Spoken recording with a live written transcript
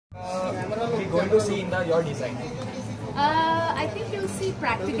we going to see in your design? I think you'll see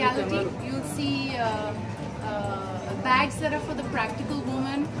practicality. You'll see bags that are for the practical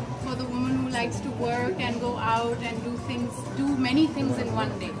woman, for the woman who likes to work and go out and do many things in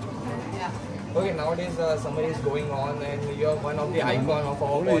one day. Yeah. Okay, nowadays summer is going on and you're one of the icon of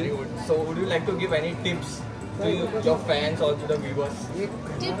our Bollywood. So would you like to give any tips to your fans or to the viewers?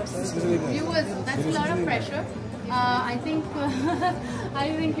 Tips, viewers, that's a lot of pressure. I think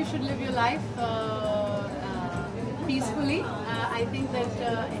you should live your life peacefully. I think that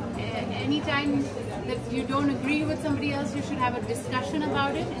any time that you don't agree with somebody else, you should have a discussion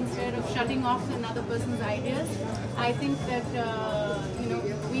about it instead of shutting off another person's ideas. I think that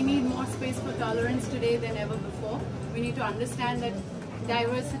we need more space for tolerance today than ever before. We need to understand that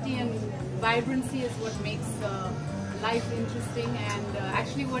diversity and vibrancy is what makes life interesting, and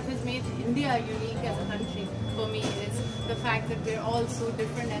actually what has made India unique as a country for me is the fact that we're all so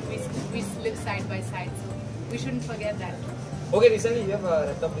different and we live side by side. So we shouldn't forget that. Okay, recently you have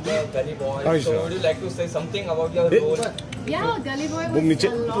wrapped up with the Gully Boy. So would you like to say something about your role? Yeah, Gully Boy was a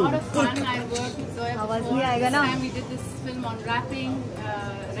lot of fun. I worked with Zoya before. This time we did this film on rapping.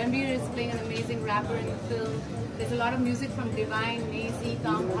 Ranveer is playing an amazing rapper in the film. There's a lot of music from Divine, Nazi,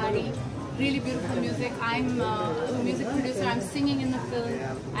 Kamhari. Really beautiful music. I'm a music producer. I'm singing in the film.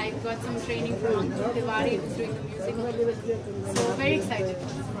 I got some training from Ankit Tiwari, who's doing the music. So very excited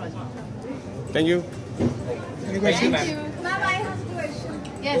for this project. Thank you. Thank you. Ma'am, I have a question.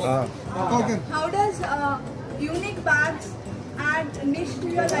 Yes. Okay. How does unique bags add niche to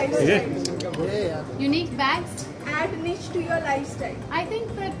your lifestyle? Unique bags Add niche to your lifestyle. I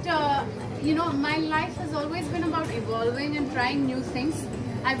think that my life has always been about evolving and trying new things.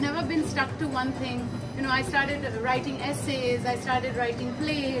 I've never been stuck to one thing. I started writing essays, I started writing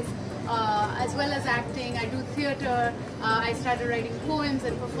plays, as well as acting. I do theatre. I started writing poems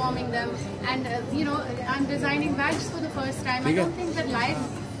and performing them. And I'm designing bags for the first time. I don't think that life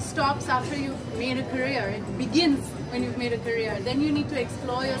stops after you've made a career. It begins when you've made a career. Then you need to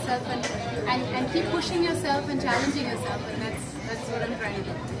explore yourself and keep pushing yourself and challenging yourself. And that's what I'm trying to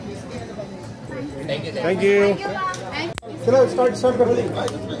do. Thank you. Thank you. Thank you, ma'am. Thank you. चलो start करो. Yeah?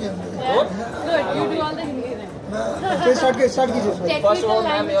 Good. You do all the Hindi then. start कीजिए. First of all,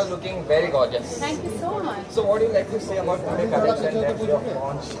 ma'am, you are looking very gorgeous. Thank you so much. So what do you like to say about the collection that you have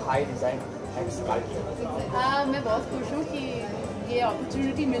launched, Hidesign Bags Kalki? मैं बहुत खुश हूँ कि ये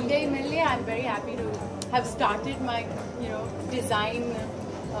opportunity मिल गई. I'm very happy to have started my design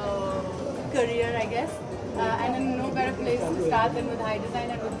career, I guess. And in no better place to start than with Hidesign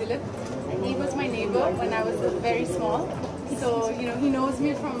and with Dilip. And he was my neighbor when I was very small. So, he knows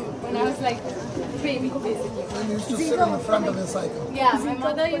me from when I was like baby, basically. And you used to sit in the front of the cycle. Yeah, my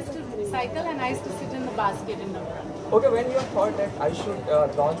mother used to cycle and I used to sit in the basket in the front. Okay, when you thought that I should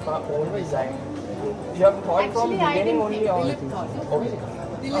launch my own design, you have thought Actually, from beginning only or? Dilip thought. Okay.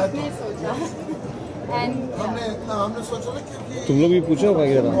 Dilip ने सोचा. And हमने सोचा ना क्योंकि तुम लोग भी पूछो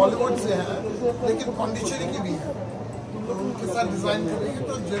वगैरह बॉलीवुड से है लेकिन पांडिचेरी की भी है तो उनके साथ डिजाइन करेंगे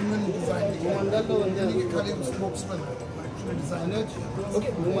तो जेन्युइन डिजाइन यानी कि खाली स्पोक्समैन है एक्चुअली डिजाइनर. ओके,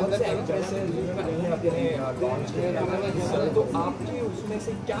 बहुत से एक्ट्रेस हैं जिन्होंने अपने लॉन्च किया तो आपकी उसमें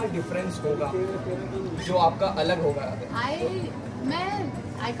से क्या डिफरेंस होगा जो आपका अलग होगा?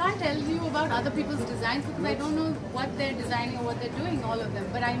 I can't tell you about other people's designs because I don't know what they're designing or what they're doing, all of them.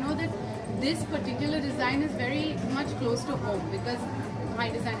 But I know that this particular design is very much close to home because my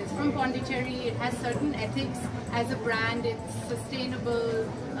design is from Pondicherry. It has certain ethics as a brand. It's sustainable.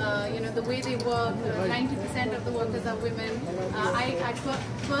 The way they work. 90% of the workers are women. I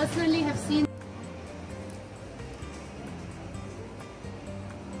personally have seen.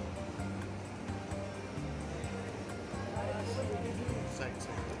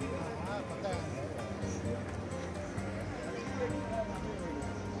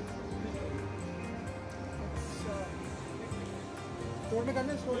 Store में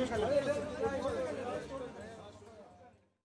करने store में